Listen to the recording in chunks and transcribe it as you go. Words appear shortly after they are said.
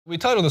We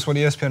titled this one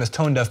ESPN is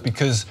tone deaf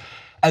because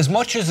as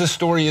much as this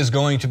story is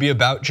going to be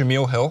about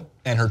Jemele Hill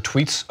and her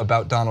tweets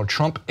about Donald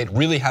Trump, it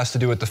really has to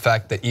do with the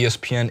fact that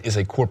ESPN is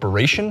a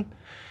corporation.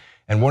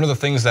 And one of the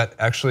things that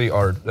actually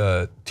our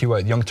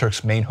Young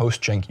Turks main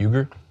host, Cenk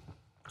Uygur,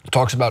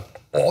 talks about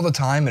all the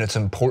time, and it's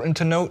important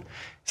to note,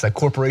 is that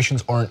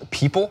corporations aren't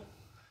people,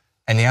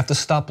 and you have to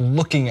stop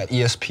looking at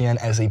ESPN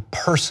as a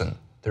person.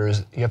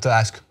 You have to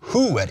ask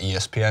who at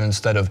ESPN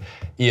instead of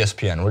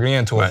ESPN. We're gonna get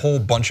into a whole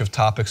bunch of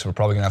topics. We're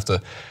probably gonna have to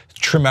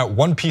trim out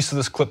one piece of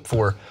this clip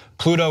for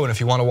Pluto, and if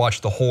you wanna watch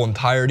the whole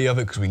entirety of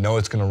it, because we know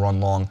it's gonna run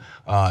long,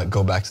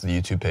 go back to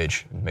the YouTube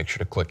page and make sure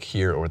to click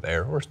here or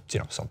there or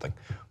something.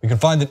 We can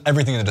find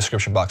everything in the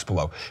description box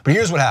below. But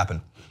here's what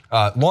happened.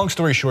 Long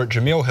story short,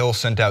 Jemele Hill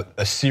sent out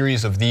a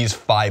series of these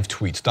 5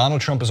 tweets. Donald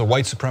Trump is a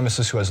white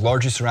supremacist who has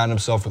largely surrounded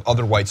himself with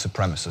other white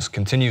supremacists,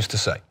 continues to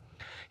say.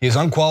 He is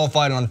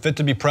unqualified and unfit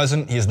to be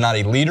president. He is not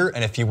a leader,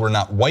 and if he were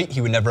not white, he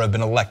would never have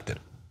been elected.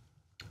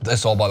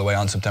 This all, by the way,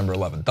 on September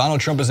 11th.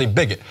 Donald Trump is a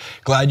bigot.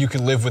 Glad you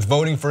could live with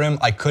voting for him.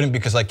 I couldn't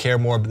because I care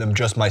more than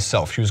just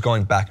myself. She was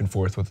going back and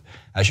forth with,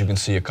 as you can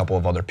see, a couple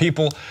of other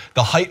people.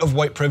 The height of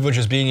white privilege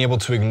is being able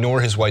to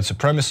ignore his white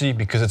supremacy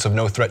because it's of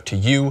no threat to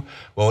you.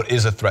 Well, it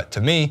is a threat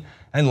to me.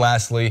 And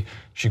lastly,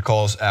 she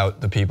calls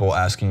out the people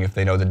asking if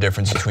they know the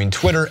difference between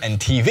Twitter and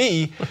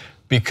TV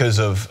because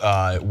of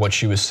what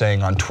she was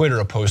saying on Twitter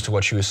opposed to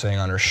what she was saying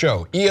on her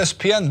show.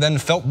 ESPN then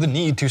felt the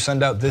need to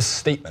send out this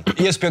statement.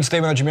 ESPN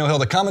statement on Jemele Hill.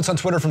 The comments on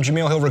Twitter from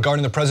Jemele Hill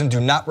regarding the president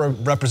do not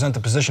represent the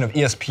position of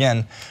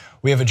ESPN.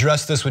 We have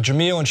addressed this with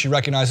Jemele and she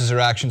recognizes her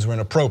actions were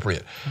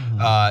inappropriate.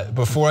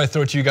 Before I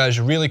throw it to you guys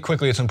really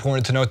quickly, it's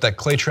important to note that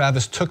Clay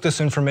Travis took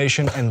this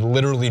information and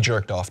literally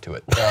jerked off to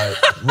it.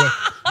 Rick,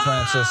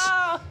 Francis,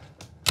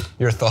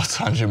 your thoughts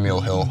on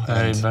Jemele Hill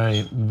and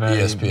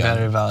ESPN.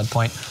 Very valid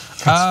point.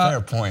 It's a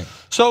fair point.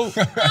 So,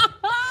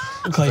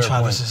 Clay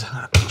Travis is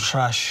a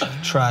trash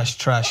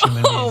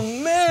human being. Oh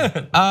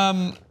man!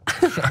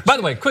 By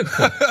the way, quick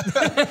point.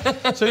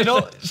 So you know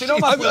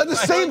on the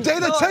same day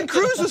that Ted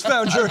Cruz was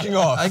found jerking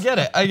off. I get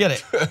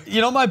it.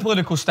 You know my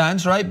political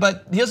stance, right?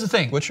 But here's the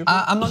thing.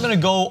 I'm not going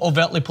to go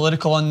overtly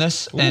political on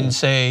this and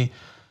say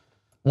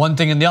one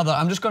thing and the other.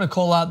 I'm just going to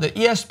call out that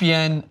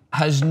ESPN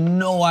has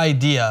no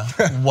idea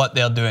what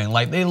they're doing.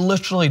 Like they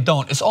literally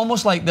don't. It's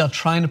almost like they're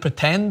trying to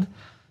pretend,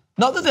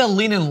 not that they're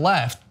leaning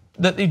left,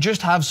 that they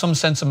just have some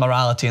sense of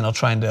morality and are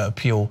trying to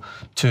appeal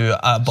to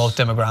both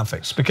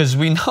demographics. Because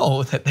we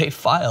know that they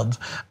fired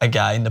a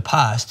guy in the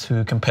past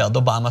who compared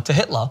Obama to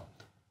Hitler,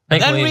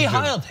 and then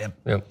rehired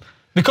him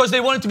because they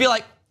wanted to be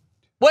like,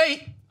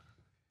 wait,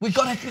 we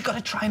got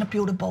to try and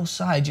appeal to both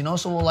sides,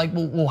 So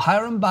we'll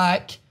hire him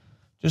back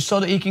just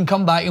so that he can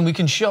come back and we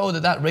can show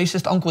that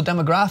racist uncle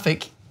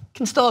demographic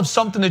can still have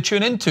something to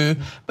tune into.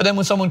 But then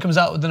when someone comes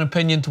out with an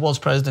opinion towards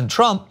President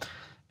Trump,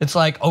 it's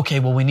like,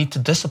 okay, well, we need to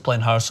discipline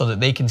her so that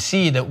they can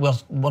see that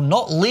we're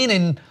not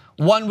leaning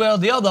one way or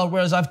the other.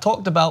 Whereas I've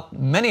talked about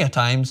many a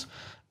times,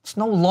 it's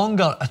no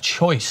longer a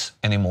choice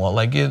anymore.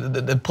 Like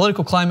the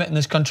political climate in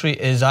this country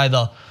is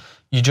either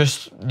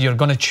you're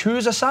going to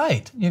choose a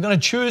side. You're going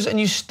to choose and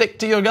you stick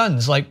to your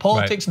guns. Like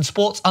politics and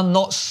sports are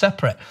not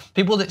separate.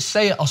 People that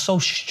say it are so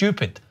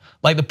stupid.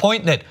 Like the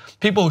point that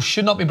people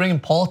should not be bringing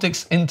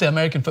politics into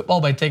American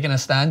football by taking a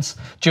stance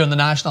during the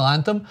national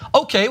anthem.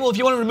 Okay, well, if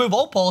you want to remove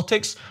all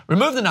politics,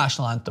 remove the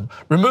national anthem,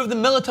 remove the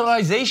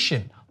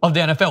militarization of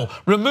the NFL,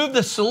 remove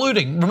the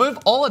saluting, remove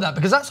all of that,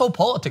 because that's all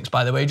politics,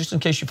 by the way, just in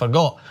case you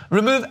forgot.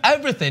 Remove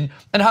everything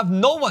and have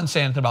no one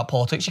say anything about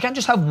politics. You can't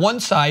just have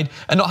one side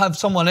and not have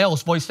someone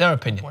else voice their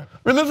opinion.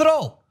 Remove it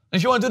all.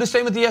 If you want to do the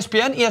same with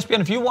ESPN,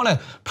 if you want to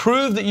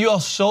prove that you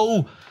are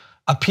so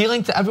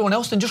appealing to everyone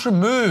else, then just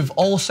remove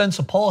all sense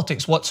of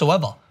politics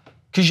whatsoever,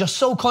 because you're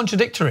so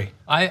contradictory.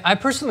 I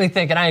personally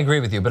think, and I agree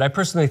with you, but I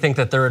personally think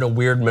that they're at a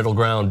weird middle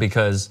ground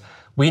because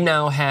we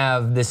now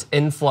have this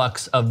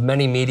influx of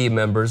many media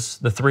members,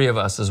 the 3 of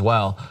us as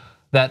well,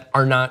 that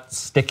are not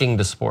sticking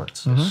to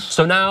sports.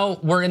 So now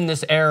we're in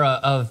this era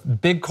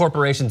of big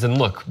corporations, and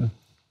look,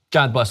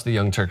 God bless the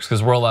Young Turks,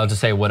 because we're allowed to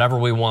say whatever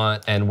we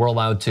want and we're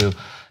allowed to.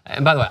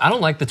 And by the way, I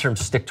don't like the term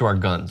stick to our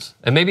guns.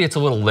 And maybe it's a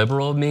little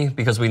liberal of me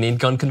because we need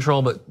gun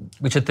control, but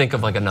we should think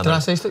of like another. Did I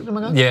say stick to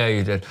my guns? Yeah,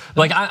 you did.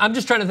 Like I'm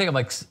just trying to think of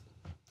like.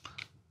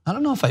 I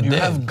don't know if I did. You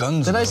have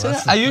guns. Did I say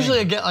that? I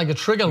usually get like a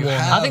trigger warning.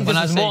 I think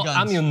this is more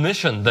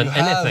ammunition than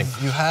anything.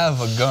 You have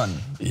a gun.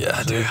 Yeah,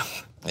 I do.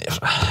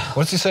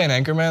 What's he saying,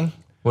 Anchorman?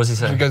 What's he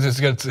saying? You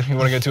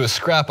want to get to a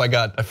scrap?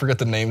 I forget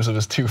the names of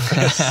his 2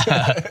 friends.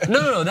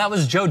 No, that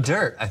was Joe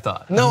Dirt, I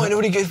thought. No, and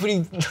when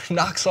he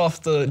knocks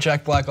off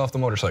Jack Black off the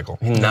motorcycle.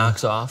 He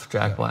knocks off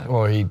Jack Black.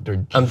 Or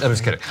I'm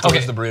just kidding.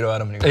 Okay, the burrito at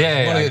him. And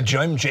Yeah.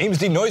 James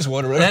D.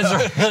 Noisewater. Right?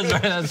 That's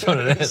right. That's what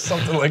it is.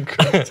 Something like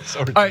that.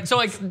 All right, so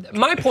like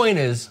my point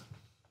is,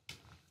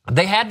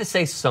 they had to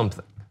say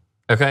something,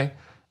 okay?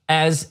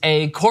 As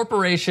a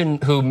corporation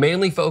who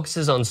mainly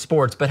focuses on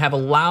sports, but have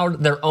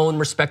allowed their own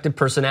respective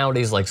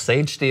personalities like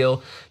Sage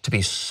Steele to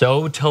be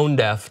so tone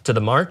deaf to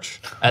the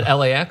march at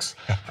LAX,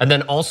 and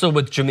then also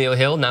with Jemele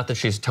Hill, not that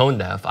she's tone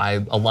deaf,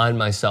 I align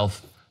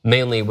myself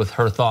mainly with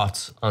her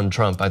thoughts on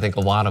Trump. I think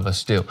a lot of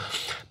us do.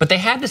 But they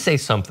had to say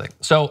something.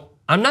 So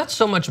I'm not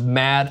so much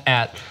mad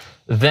at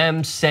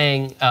them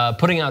saying,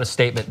 putting out a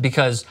statement,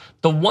 because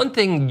the one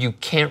thing you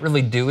can't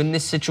really do in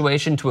this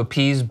situation to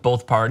appease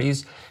both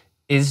parties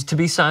is to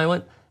be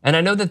silent. And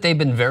I know that they've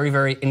been very,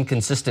 very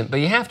inconsistent, but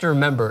you have to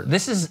remember,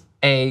 this is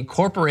a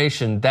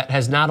corporation that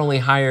has not only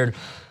hired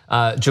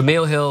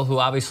Jemele Hill, who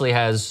obviously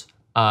has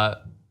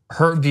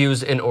her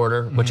views in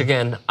order, which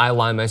again, I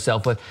align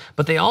myself with,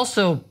 but they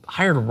also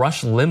hired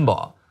Rush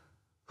Limbaugh,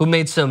 who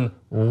made some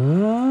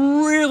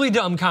really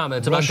dumb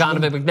comments about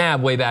Donovan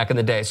McNabb way back in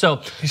the day.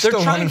 So he's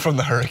still running from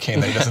the hurricane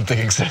that he doesn't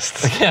think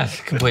exists. Yeah,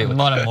 completely.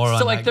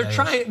 So like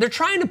they're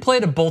trying to play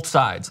to both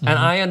sides, and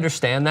I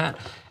understand that.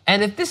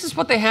 And if this is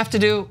what they have to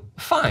do,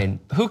 fine,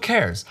 who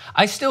cares?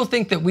 I still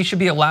think that we should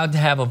be allowed to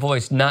have a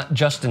voice, not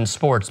just in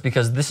sports,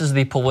 because this is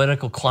the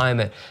political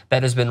climate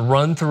that has been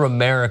run through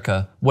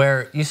America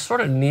where you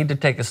sort of need to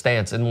take a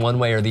stance in one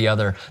way or the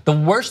other. The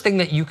worst thing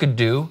that you could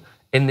do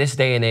in this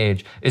day and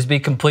age is be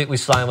completely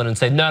silent and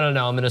say, no, I'm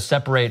gonna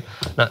separate,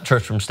 not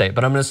church from state,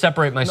 but I'm gonna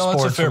separate my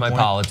sports from my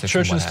politics.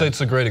 Church and state's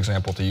a great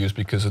example to use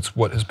because it's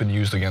what has been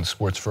used against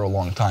sports for a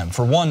long time.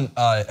 For one,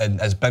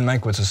 and as Ben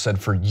Mankiewicz has said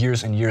for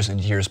years and years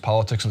and years,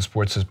 politics and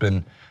sports has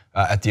been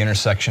at the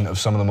intersection of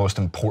some of the most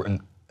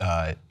important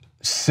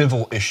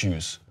civil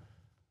issues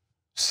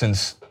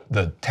since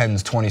the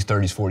 10s, 20s,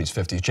 30s, 40s,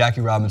 50s.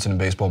 Jackie Robinson in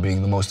baseball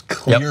being the most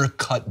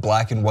clear-cut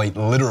black and white,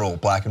 literal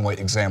black and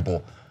white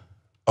example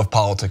of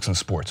politics and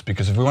sports.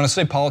 Because if we want to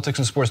say politics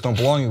and sports don't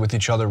belong with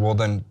each other, well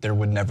then there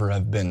would never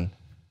have been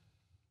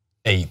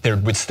there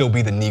would still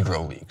be the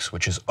Negro Leagues,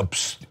 which is,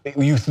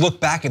 you look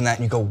back in that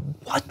and you go,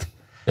 what?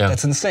 Yeah.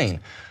 That's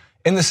insane.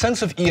 In the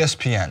sense of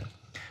ESPN,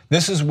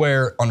 this is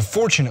where,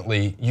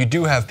 unfortunately, you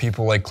do have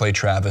people like Clay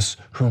Travis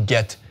who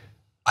get,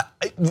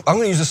 I'm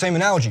gonna use the same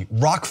analogy,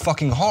 rock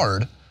fucking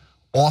hard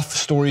off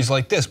stories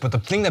like this. But the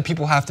thing that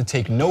people have to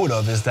take note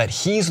of is that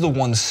he's the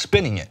one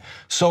spinning it.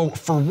 So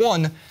for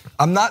one,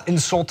 I'm not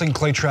insulting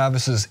Clay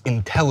Travis's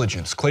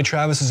intelligence. Clay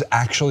Travis is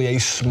actually a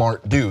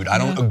smart dude. I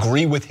don't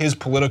agree with his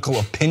political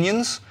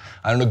opinions.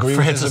 I don't agree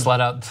with his. Francis let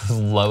out the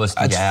lowest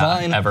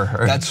fine. Ever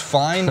heard. That's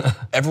fine.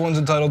 Everyone's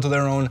entitled to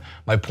their own.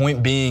 My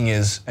point being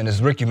is, and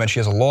as Rick, you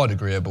mentioned, he has a law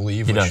degree, I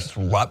believe, which is a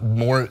lot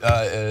more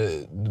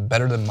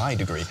better than my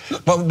degree.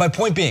 But my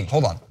point being,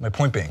 hold on. My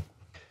point being,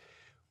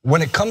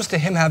 when it comes to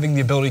him having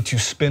the ability to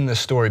spin this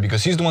story,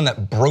 because he's the one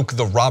that broke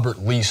the Robert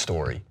Lee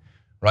story,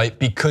 right?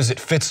 Because it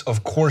fits,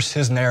 of course,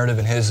 his narrative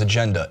and his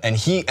agenda.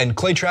 And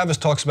Clay Travis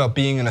talks about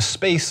being in a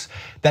space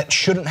that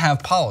shouldn't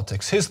have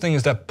politics. His thing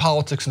is that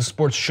politics and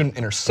sports shouldn't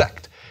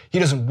intersect. He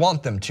doesn't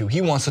want them to.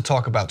 He wants to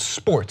talk about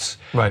sports.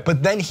 Right.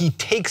 But then he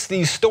takes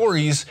these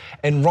stories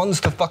and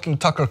runs the fucking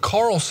Tucker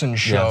Carlson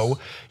show.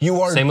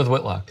 Yes. Same with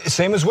Whitlock.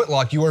 Same as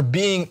Whitlock. You are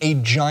being a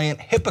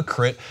giant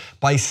hypocrite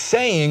by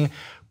saying,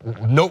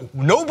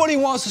 nobody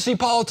wants to see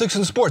politics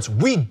in sports.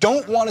 We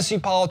don't want to see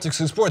politics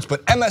in sports,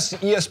 but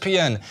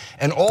ESPN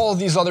and all of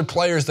these other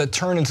players that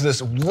turn into this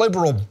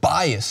liberal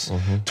bias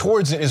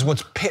towards it is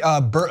what's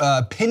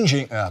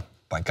purging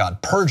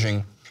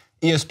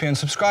ESPN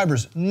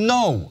subscribers.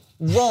 No,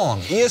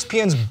 wrong.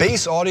 ESPN's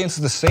base audience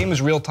is the same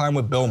as Real Time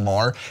with Bill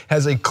Maher,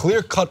 has a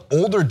clear-cut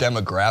older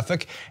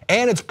demographic,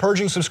 and it's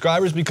purging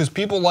subscribers because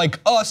people like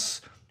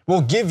us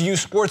will give you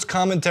sports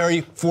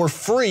commentary for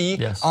free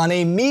on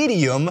a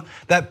medium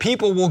that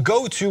people will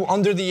go to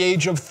under the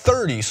age of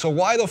 30. So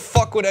why the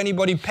fuck would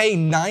anybody pay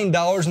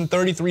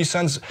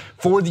 $9.33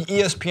 for the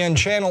ESPN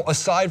channel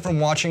aside from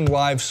watching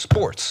live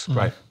sports?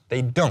 Right.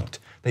 They don't.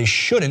 They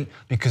shouldn't,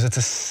 because it's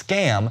a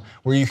scam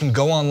where you can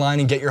go online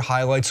and get your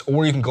highlights,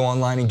 or you can go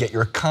online and get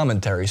your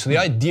commentary. So the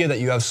idea that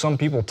you have some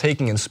people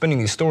taking and spinning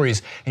these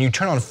stories, and you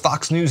turn on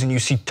Fox News and you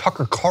see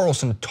Tucker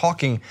Carlson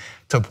talking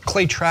to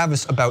Clay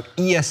Travis about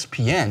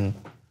ESPN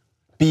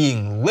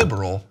being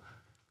liberal.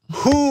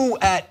 Who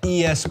at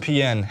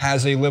ESPN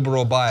has a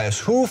liberal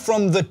bias? Who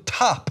from the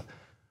top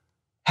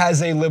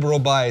has a liberal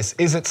bias?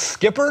 Is it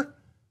Skipper?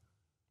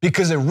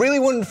 Because it really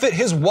wouldn't fit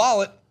his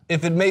wallet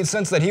if it made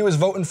sense that he was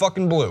voting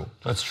fucking blue.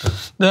 That's true.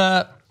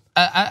 I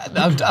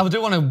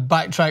do want to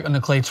backtrack on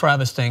the Clay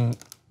Travis thing.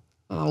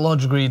 A law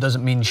degree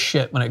doesn't mean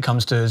shit when it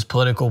comes to his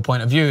political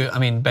point of view. I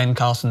mean, Ben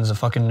Carlson's a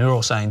fucking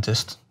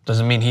neuroscientist.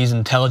 Doesn't mean he's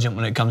intelligent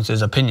when it comes to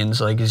his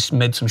opinions. Like, he's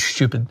made some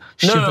stupid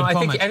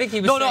comments. I think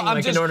he was saying,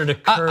 like, in order to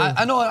curb.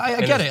 I know,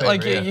 I get it.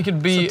 Like, you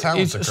could be,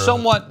 it's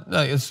somewhat,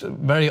 it's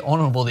very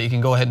honorable that you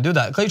can go ahead and do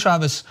that. Clay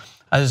Travis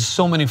has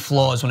so many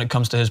flaws when it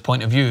comes to his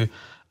point of view.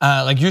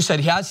 Like you said,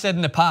 he has said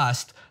in the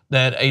past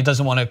that he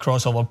doesn't want to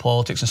cross over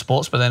politics and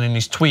sports, but then in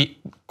his tweet,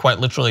 quite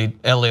literally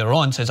earlier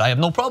on, says, I have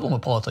no problem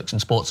with politics and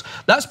sports.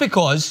 That's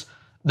because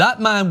that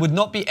man would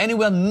not be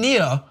anywhere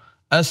near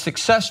as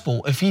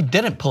successful if he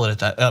didn't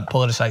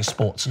politicize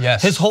sports.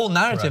 Yes. His whole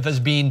narrative has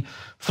been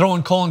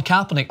throwing Colin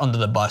Kaepernick under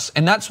the bus.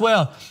 And that's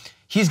where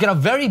he's got a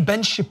very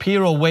Ben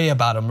Shapiro way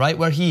about him, right?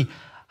 Where he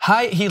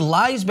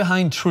lies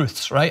behind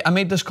truths, right? I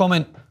made this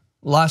comment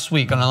last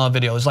week on another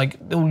video. It's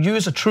like, they'll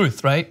use a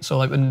truth, right? So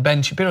like in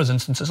Ben Shapiro's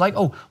instance, it's like,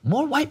 oh,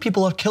 more white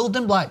people are killed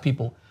than black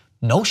people.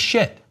 No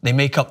shit. They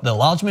make up the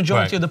large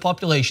majority of the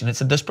population.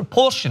 It's a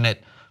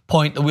disproportionate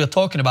point that we're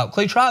talking about.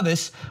 Clay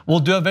Travis will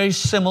do a very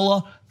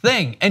similar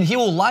thing, and he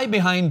will lie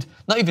behind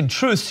not even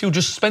truths, he'll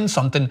just spin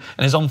something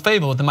in his own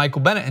favor with the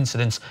Michael Bennett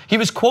incidents. He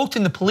was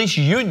quoting the police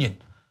union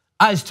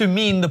as to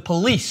mean the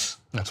police.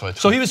 That's what.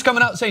 So he was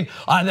coming out saying,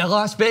 the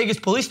Las Vegas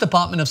Police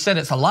Department have said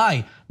it's a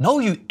lie. No,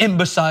 you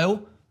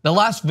imbecile. The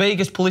Las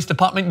Vegas Police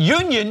Department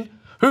union,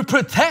 who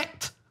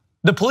protect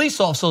the police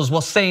officers,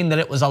 was saying that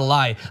it was a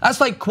lie.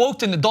 That's like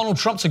quoting that Donald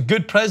Trump's a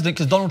good president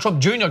because Donald Trump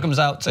Jr. comes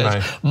out and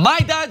says, my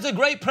dad's a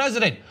great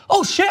president.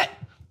 Oh shit,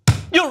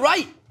 you're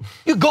right,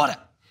 you got it.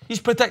 He's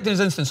protecting his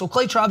instance. So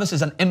Clay Travis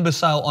is an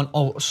imbecile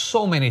on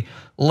so many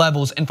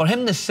levels. And for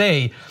him to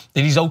say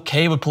that he's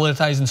okay with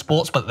politicizing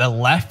sports, but the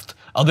left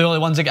are the only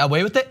ones that get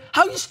away with it,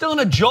 how are you still in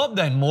a job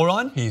then,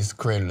 moron? He's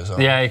created his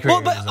own. Yeah, he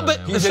created his own.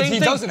 But the same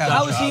thing, doesn't have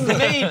how a is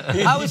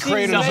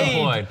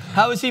job.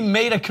 how has he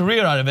made a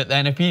career out of it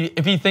then if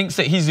he thinks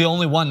that he's the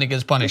only one that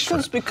gets punished for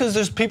it? Because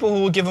there's people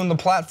who will give him the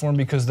platform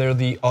because they're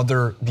the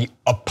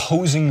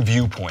opposing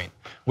viewpoint,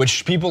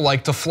 which people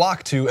like to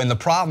flock to. And the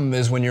problem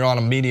is when you're on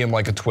a medium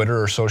like a Twitter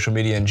or social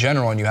media in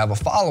general and you have a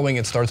following,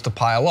 it starts to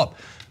pile up.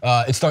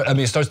 It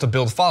starts to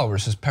build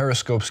followers. His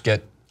periscopes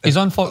get. He's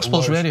on Fox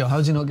Sports Radio. How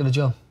does he not get a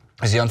job?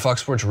 Is he on Fox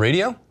Sports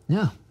Radio?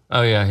 Yeah.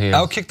 Oh yeah, he is.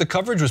 Outkick the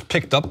coverage was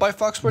picked up by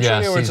Fox Sports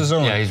Radio, or it's his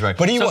own? Yeah, he's right.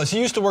 But he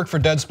used to work for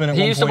Deadspin at one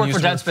point. He used to work for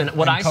Deadspin.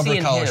 What I see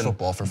in college him,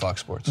 football for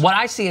Fox Sports. What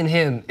I see in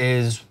him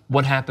is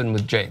what happened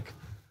with Cenk,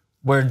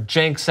 where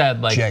Cenk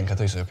said like. Cenk, I think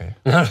it's okay.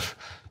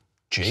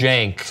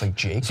 Cenk. It's like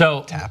Jake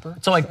Tapper.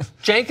 So like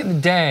Cenk in the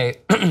day,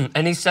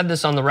 and he said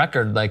this on the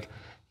record, like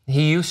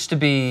he used to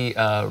be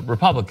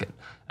Republican.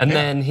 And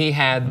then he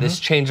had this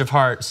change of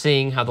heart,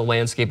 seeing how the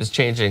landscape is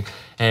changing,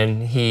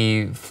 and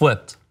he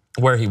flipped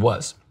where he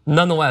was.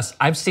 Nonetheless,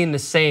 I've seen the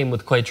same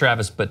with Clay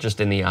Travis, but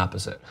just in the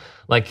opposite.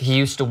 Like he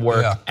used to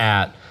work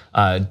at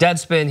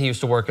Deadspin, he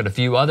used to work at a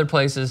few other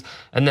places,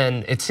 and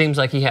then it seems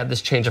like he had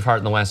this change of heart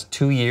in the last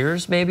 2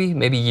 years, maybe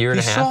a year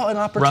and a half. He saw an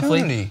opportunity.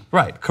 Roughly.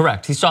 Right,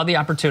 correct. He saw the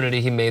opportunity,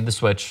 he made the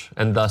switch,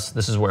 and thus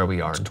this is where we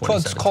are in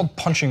 2017. It's called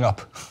punching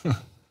up.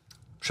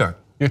 Sure.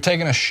 You're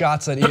taking a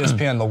shots at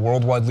ESPN, the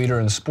worldwide leader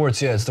in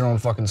sports. Yeah, it's their own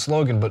fucking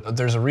slogan, but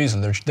there's a reason.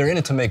 They're in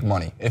it to make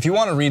money. If you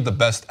want to read the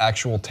best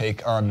actual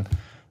take on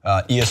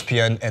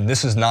ESPN, and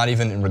this is not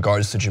even in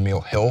regards to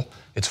Jemele Hill,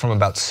 it's from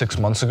about 6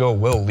 months ago.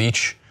 Will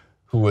Leach,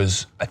 who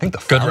was, I think, the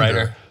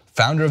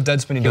founder of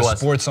Deadspin, he does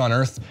Sports on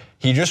Earth.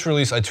 He just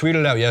released, I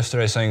tweeted out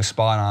yesterday saying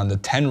spot on, the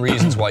 10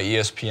 reasons why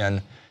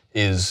ESPN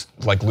is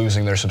like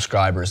losing their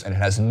subscribers, and it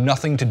has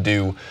nothing to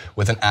do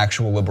with an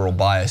actual liberal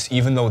bias,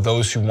 even though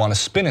those who want to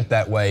spin it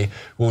that way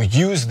will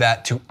use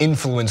that to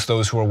influence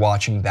those who are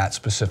watching that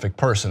specific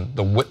person.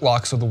 The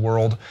Whitlocks of the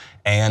world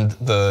and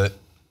the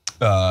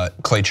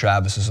Clay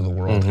Travises of the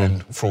world,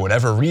 and for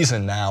whatever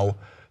reason now,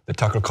 the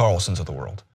Tucker Carlsons of the world.